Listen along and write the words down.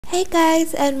Hey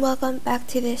guys, and welcome back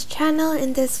to this channel.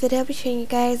 In this video I'll be showing you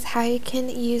guys how you can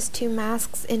use two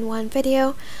masks in one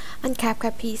video on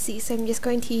CapCut PC. So I'm just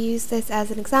going to use this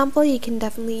as an example. You can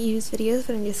definitely use videos,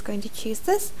 but I'm just going to choose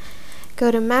this.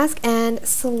 Go to mask and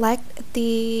select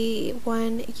the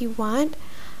one you want.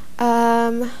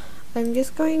 I'm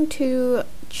just going to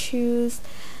choose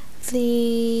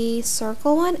the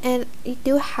circle one, and you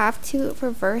do have to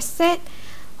reverse it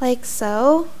like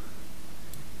so.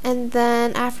 And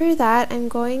then after that, I'm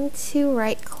going to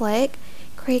right click,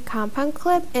 create compound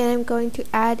clip, and I'm going to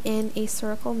add in a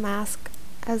circle mask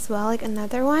as well, like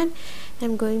another one.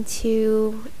 I'm going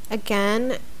to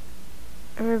again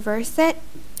reverse it,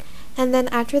 and then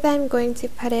after that I'm going to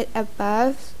put it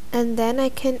above, and then I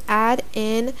can add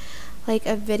in like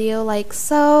a video like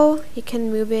so. You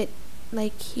can move it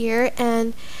like here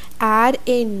and add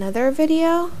another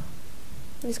video.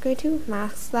 I'm just going to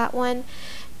mask that one,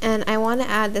 and I want to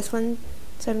add this one,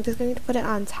 so I'm just going to put it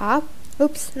on top.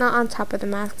 Oops, not on top of the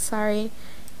mask, sorry.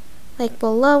 Like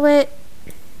below it,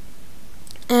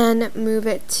 and move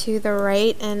it to the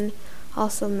right and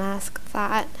also mask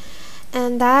that.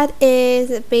 And that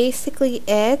is basically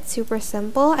it. Super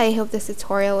simple. I hope this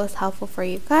tutorial was helpful for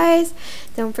you guys.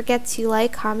 Don't forget to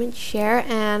like, comment, share,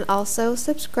 and also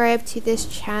subscribe to this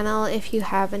channel if you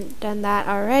haven't done that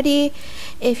already.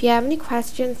 If you have any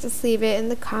questions, just leave it in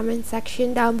the comment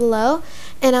section down below,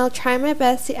 and I'll try my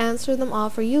best to answer them all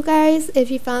for you guys. If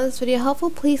you found this video helpful,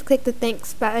 please click the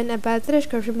thanks button above the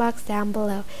description box down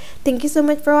below. Thank you so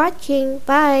much for watching.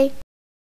 Bye!